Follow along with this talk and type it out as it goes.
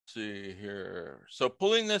see here. So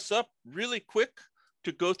pulling this up really quick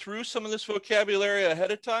to go through some of this vocabulary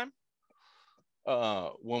ahead of time.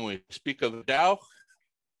 When we speak of adawx,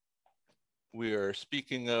 we are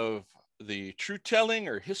speaking of the true telling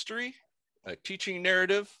or history, a teaching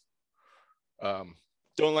narrative. Don't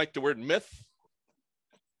like the word myth,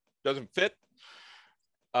 doesn't fit.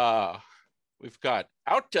 We've got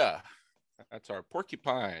auta, that's our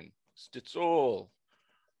porcupine, stitzel,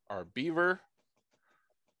 our beaver,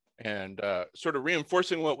 and sort of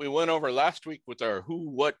reinforcing what we went over last week with our who,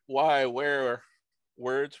 what, why, where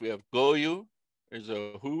words. We have goyu, is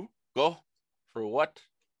a who, go for what,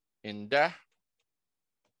 inda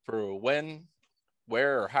for when,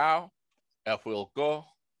 where, or how, if will go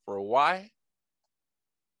for why.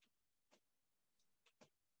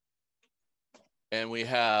 And we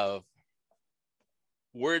have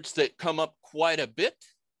words that come up quite a bit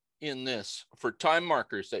in this for time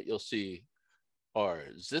markers that you'll see are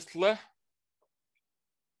zithla.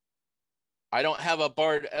 I don't have a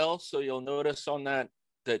barred L, so you'll notice on that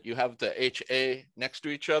you have the HA next to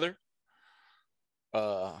each other.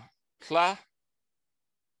 Tla,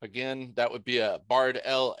 again, that would be a barred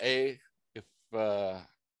LA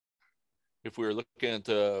if we were looking at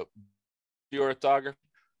the orthography.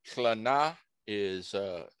 Tlana is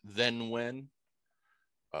then when.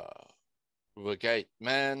 Wagait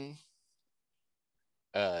man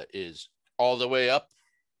is all the way up.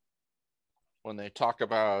 When they talk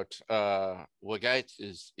about wagait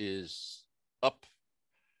is up,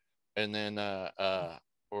 and then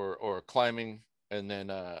or climbing, and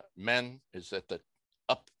then men is at the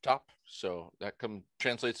up top. So that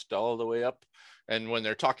translates to all the way up. And when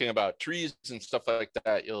they're talking about trees and stuff like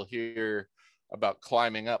that, you'll hear about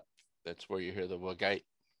climbing up. That's where you hear the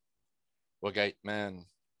wagait man.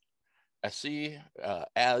 Asi,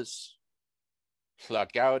 as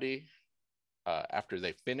Slagaudi, after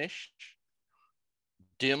they finish.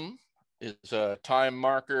 Dim is a time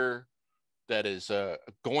marker that is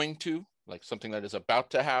going to, like something that is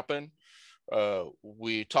about to happen.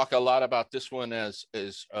 We talk a lot about this one as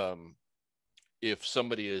if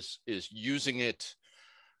somebody is using it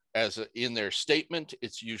as in their statement,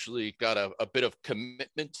 it's usually got a bit of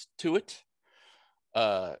commitment to it.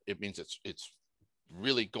 It means it's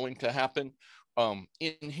really going to happen.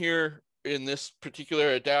 In here, in this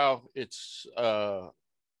particular adawx, it's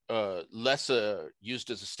less used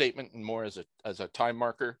as a statement and more as a time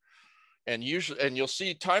marker. And usually, and you'll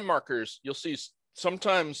see time markers, you'll see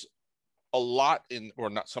sometimes a lot in, or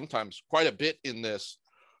not sometimes, quite a bit in this.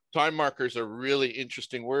 Time markers are really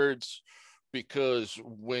interesting words because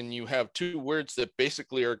when you have two words that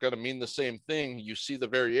basically are going to mean the same thing, you see the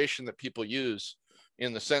variation that people use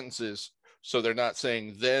in the sentences. So they're not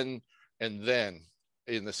saying then and then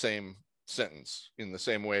in the same sentence, in the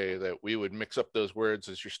same way that we would mix up those words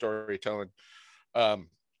as your storytelling.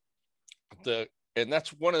 And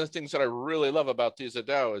that's one of the things that I really love about these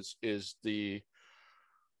adawx is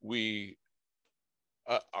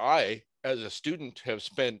I, as a student, have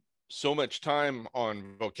spent so much time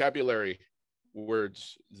on vocabulary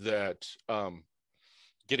words that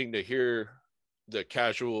getting to hear the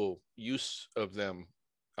casual use of them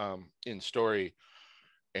in story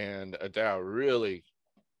and adawx really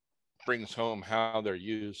brings home how they're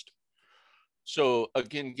used. So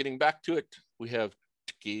again, getting back to it, we have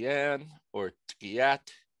tkian or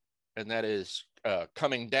tkiat, and that is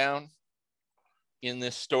coming down. In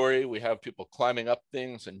this story, we have people climbing up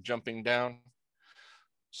things and jumping down.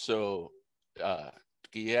 So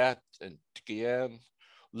tkiat and tkian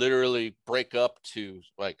literally break up to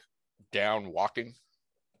like down walking,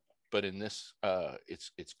 but in this,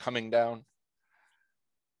 it's coming down.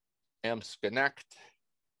 Amskanakt.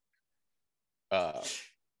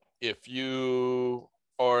 If you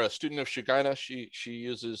are a student of Shigina, she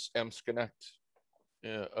uses Amskanakt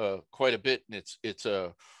quite a bit, and it's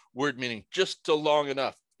a word meaning just long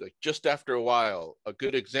enough, like just after a while. A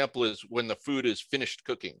good example is when the food is finished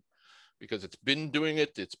cooking, because it's been doing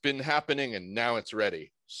it, it's been happening, and now it's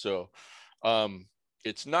ready. So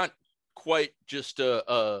it's not quite just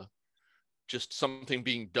just something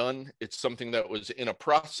being done. It's something that was in a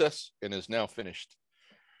process and is now finished.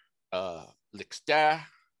 Lixda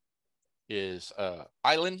is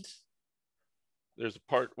island. There's a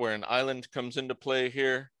part where an island comes into play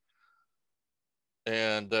here.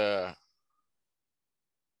 And so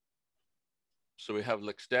we have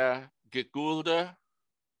Lixda, Gigulda,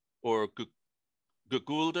 or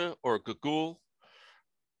Gugulda, or Gugul.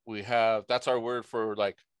 We have, that's our word for,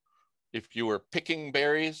 like, if you were picking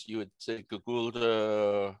berries, you would say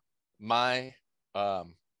Gugulda Mai.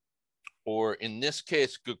 Or in this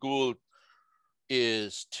case, Gugul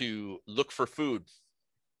is to look for food.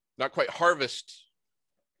 not quite harvest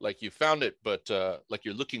like you found it, but like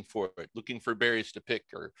you're looking for it, looking for berries to pick,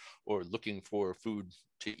 or looking for food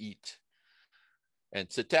to eat. And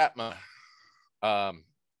Sitatma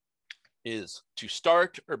is to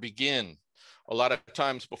start or begin. A lot of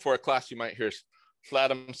times before a class, you might hear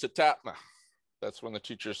Flatum Sitatma. That's when the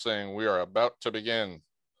teacher's saying, we are about to begin.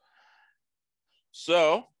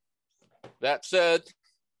 So that said,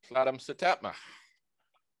 Flatum Sitatma,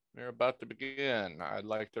 we're about to begin. I'd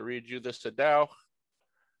like to read you this adawx.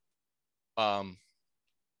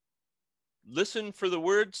 Listen for the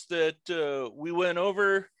words that we went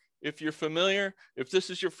over. If you're familiar, if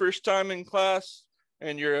this is your first time in class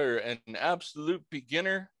and you're an absolute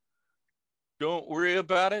beginner, don't worry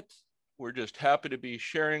about it. We're just happy to be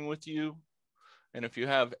sharing with you. And if you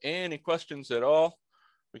have any questions at all,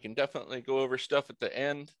 we can definitely go over stuff at the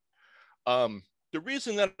end. The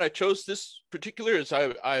reason that I chose this particular is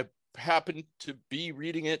I happened to be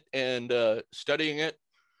reading it and studying it.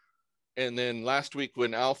 And then last week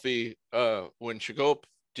when Alfie, when Shagop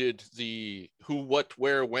did the who, what,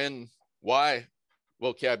 where, when, why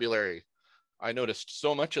vocabulary, I noticed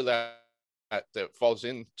so much of that falls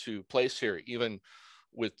into place here, even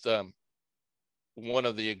with one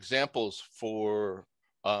of the examples for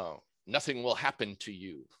nothing will happen to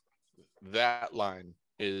you. That line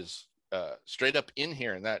is straight up in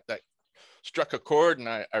here, and that struck a chord, and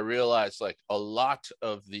I realized like a lot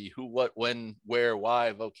of the who, what, when, where,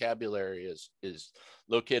 why vocabulary is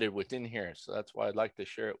located within here. So that's why I'd like to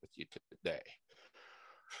share it with you today.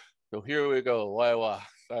 So here we go. Waiwa,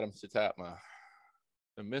 Satam Sitatma.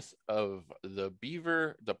 The myth of the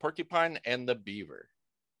beaver, the porcupine, and the beaver.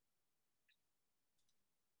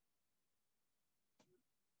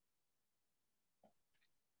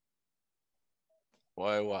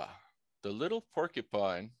 Waiwa. The little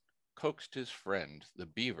porcupine coaxed his friend, the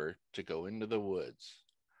beaver, to go into the woods.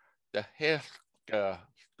 The heka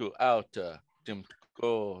go out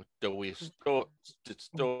dimko the we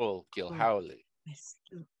stole Gilhowley.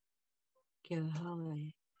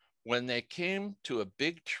 When they came to a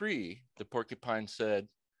big tree, the porcupine said,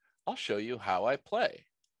 I'll show you how I play.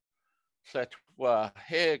 Setwa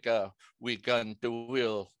hega we gun the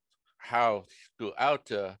wheel how go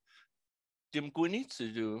out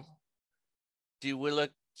dimgunitsudu diwilla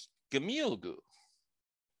gamilgu.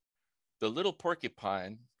 The little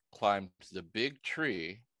porcupine climbed the big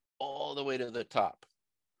tree all the way to the top.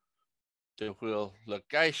 The will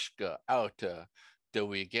lagaishka outa the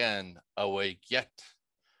wegan away yet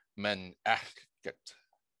men achket.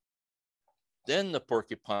 Then the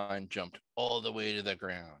porcupine jumped all the way to the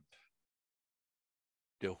ground.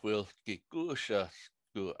 The will gikusha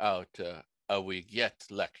go outa away yet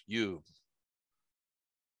lek you.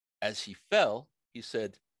 As he fell, he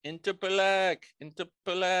said, into Pelag. And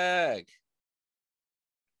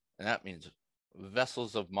that means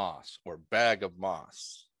vessels of moss or bag of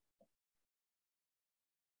moss.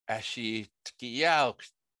 Ashi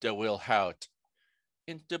tkiyauk de will hout.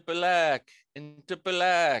 Into Pelag.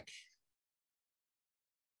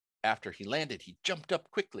 After he landed, he jumped up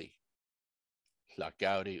quickly.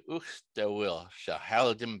 Lagaudi uch de will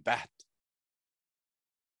shahaldim bat.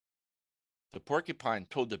 The porcupine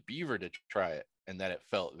told the beaver to try it and that it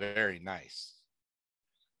felt very nice.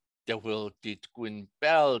 De will dit gwyn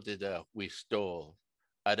beldida we stole,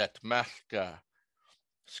 adat machka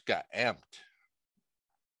ska amped.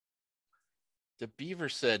 The beaver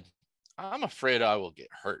said, I'm afraid I will get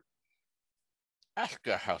hurt.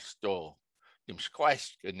 Aska how stole, dim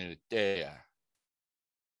squaiska nu dea.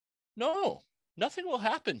 No, nothing will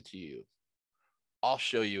happen to you. I'll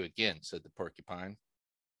show you again, said the porcupine.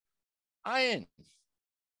 Ayin,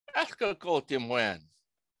 aska kol dim wen.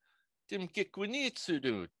 Dim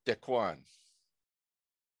kikwinitsudu dekwan.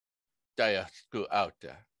 Dayasku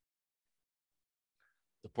outa.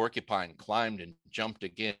 The porcupine climbed and jumped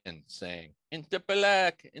again, saying, into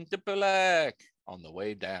Pelag, on the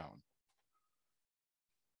way down.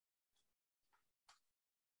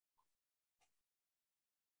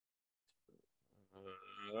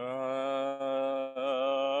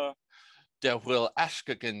 Der will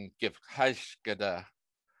Ashkagan give Hashkada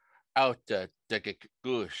outa degik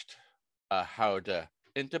gusht a howda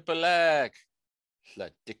into Pelag la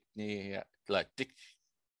dikkiat.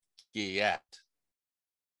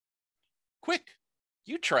 Quick,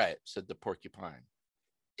 you try it, said the porcupine.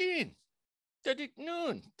 Din, dadik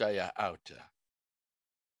noon, daya outa.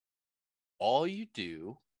 All you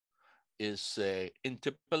do is say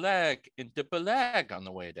into Pelag on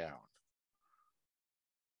the way down.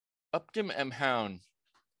 Uptim emhoun,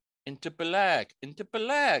 into Pelag,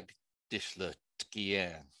 dishla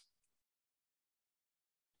tkian.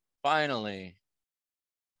 Finally,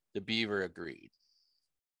 The beaver agreed.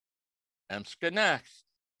 Emskenacht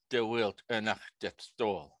de wilt enacht det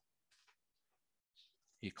stol.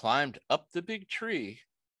 He climbed up the big tree,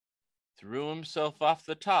 threw himself off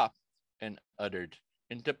the top, and uttered,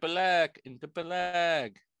 into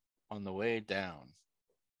belag, on the way down.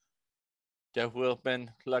 De wilpen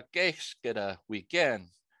lagekskeda weekend,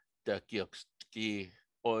 de gilkski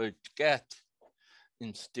oidget,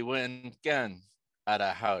 instiwen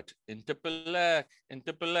ada hout, into belag,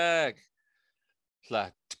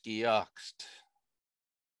 tlatkiokst.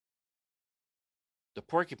 The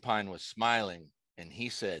porcupine was smiling, and he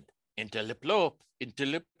said, Inteliplop,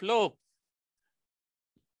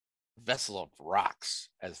 vessel of rocks,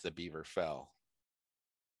 as the beaver fell.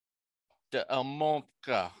 De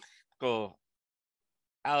amompka go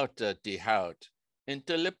outa die hout,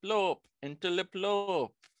 inteliplop,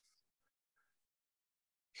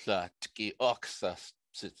 tlatki oxa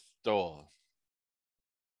stol.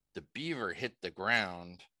 The beaver hit the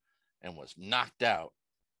ground and was knocked out.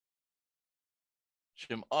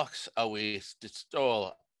 Shim ox awi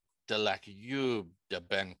stol de lak yub de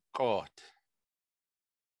ben kot.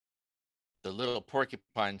 The little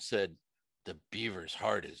porcupine said, the beaver's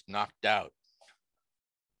heart is knocked out.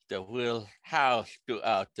 The will house go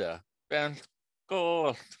out the ben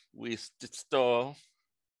kot we stol.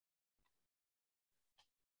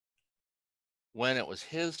 When it was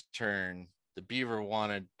his turn, the beaver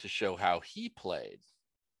wanted to show how he played.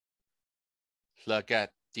 Lagat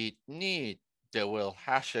dit niet de will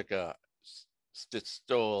hashaga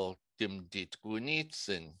stol dim dit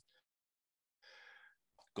gunitsin.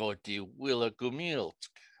 Go di willa gumilsk.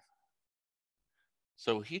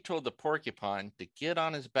 So he told the porcupine to get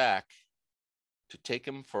on his back to take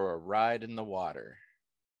him for a ride in the water.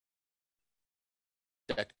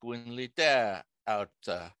 Dat gwinlida out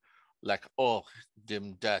lak och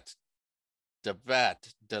dim dat de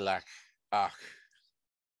vat de lak ach.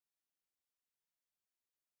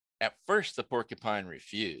 At first, the porcupine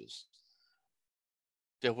refused.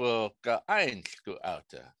 De will ga eins go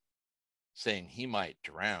out, saying he might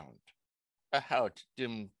drown. Ahout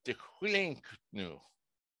dim de hulink nu.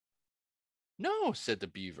 No, said the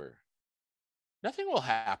beaver. Nothing will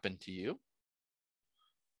happen to you.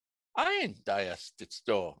 Ein dias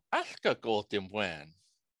ditsto, alka goldim wen.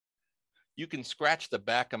 You can scratch the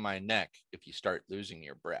back of my neck if you start losing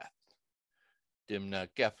your breath. Dimna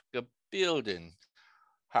gefka buildin,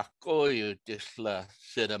 hakoyu disla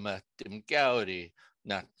sidama dim gaudi,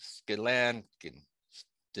 not skilankin,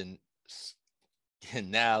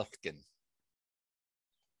 stinalkin.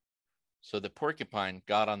 So the porcupine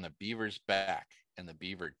got on the beaver's back, and the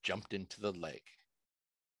beaver jumped into the lake.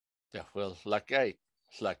 The will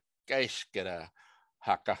lakaiskera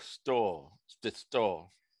hakastol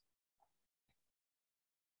stistol.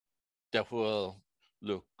 The will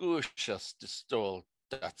lukushas stistol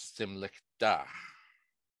dat simlikda.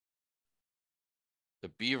 The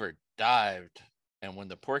beaver dived, and when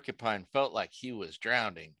the porcupine felt like he was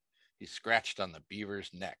drowning, he scratched on the beaver's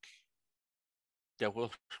neck. De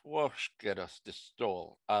will woshkeras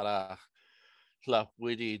stistol ala la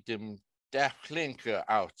widi dim daflinka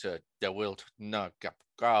outa de wilt na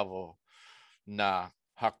gapgavo na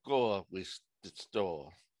hakoa with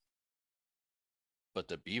stistol. But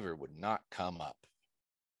the beaver would not come up.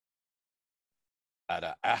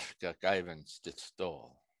 Ada ashka gaiven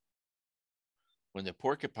stistol. When the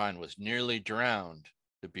porcupine was nearly drowned,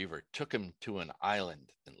 the beaver took him to an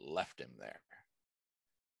island and left him there.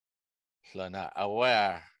 Slana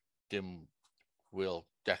aware dim will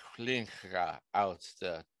dachlincha out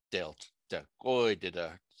the delt de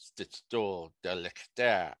goidida stistol de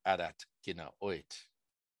lecter adat gina oit.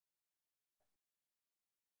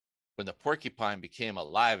 When the porcupine became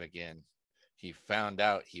alive again, he found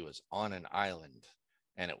out he was on an island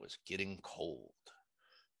and it was getting cold.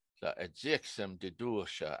 The adjixum de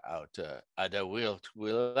dusha out ada wilt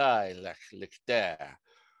will I lecter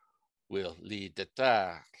will lead the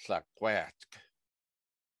ta slaquatk.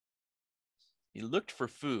 He looked for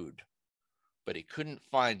food, but he couldn't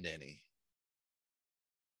find any.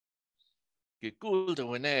 Gegulda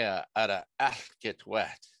winea ada alket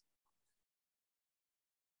wet.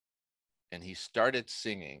 And he started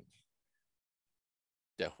singing.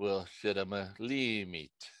 De will shidama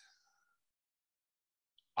limit.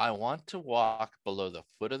 I want to walk below the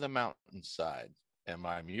foot of the mountainside, and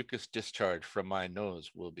my mucus discharge from my nose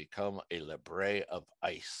will become a labre of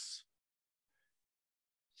ice.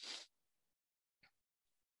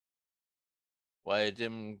 Why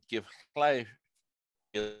dim give life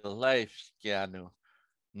scanu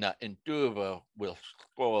na enduva will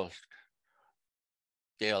skolsk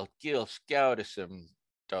del gil scoutism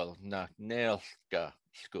dal na nelka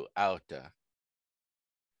sku outa.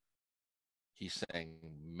 He sang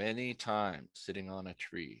many times sitting on a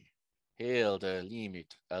tree. Hail the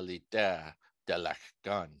limit alida dalach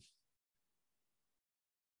gun.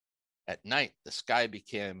 At night, the sky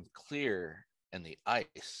became clear and the ice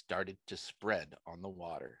started to spread on the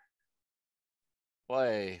water.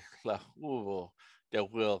 Why la huvo de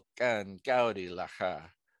will gan gaudi lacha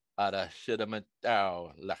ada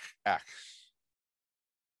shidamadao lach ax.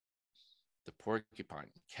 The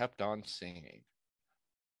porcupine kept on singing.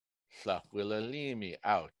 La willalimi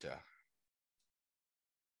outa.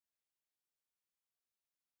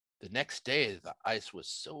 The next day, the ice was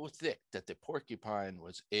so thick that the porcupine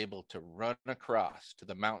was able to run across to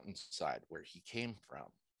the mountainside where he came from.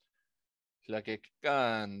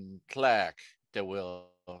 Lagigan clack de will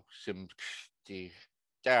simti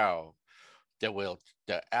dow de will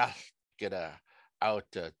de askeda out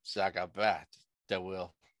de zagabat de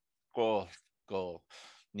will go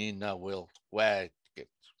nina will wag it.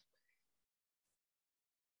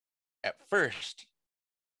 At first,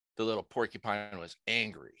 the little porcupine was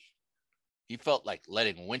angry. He felt like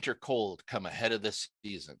letting winter cold come ahead of the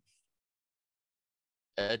season.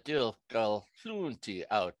 Adil gal flunti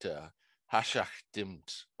out hashach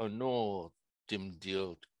dimt ono dim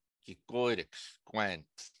dil goidix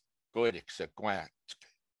gwant.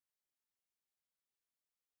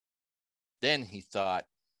 Then he thought,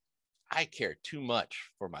 I care too much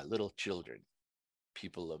for my little children,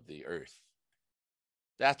 people of the earth.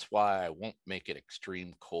 That's why I won't make it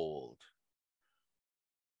extreme cold.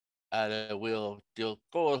 I will dil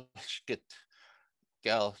golskit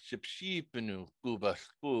gal shipshipenu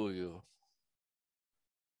gubaskuyu.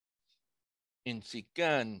 In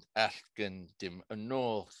sigan asken dim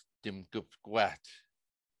anol dim gupgwat.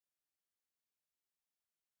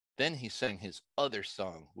 Then he sang his other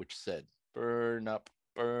song, which said, burn up,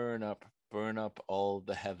 burn up, burn up all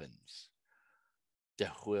the heavens.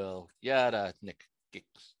 Dehwil yada nik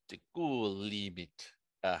gul limit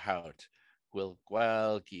ahout. Gwil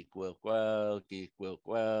gwalgi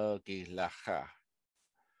lacha.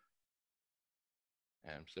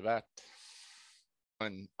 And so that.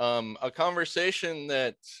 A conversation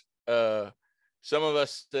that some of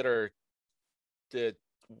us that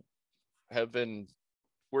have been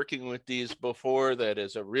working with these before, that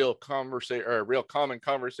is a real conversation, or a real common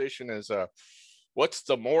conversation, is what's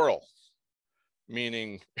the moral?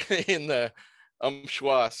 Meaning in the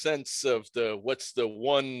Shwa sense of what's the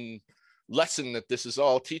one lesson that this is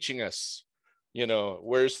all teaching us? You know,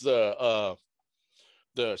 where's the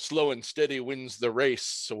slow and steady wins the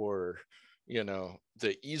race, or you know,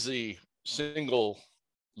 the easy single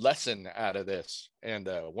lesson out of this. And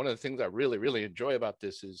one of the things I really, really enjoy about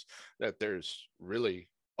this is that there's really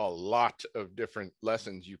a lot of different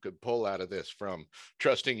lessons you could pull out of this, from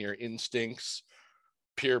trusting your instincts,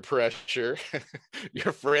 peer pressure,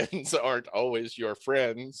 your friends aren't always your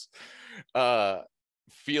friends,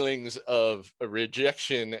 feelings of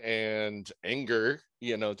rejection and anger.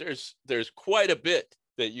 You know, there's quite a bit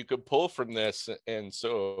that you could pull from this. And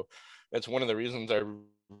so that's one of the reasons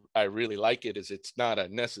I really like it, is it's not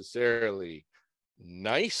a necessarily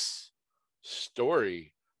nice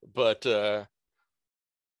story, but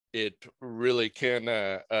it really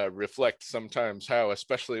can reflect sometimes how,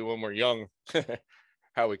 especially when we're young,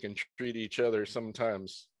 how we can treat each other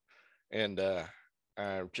sometimes. And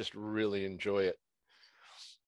I just really enjoy it.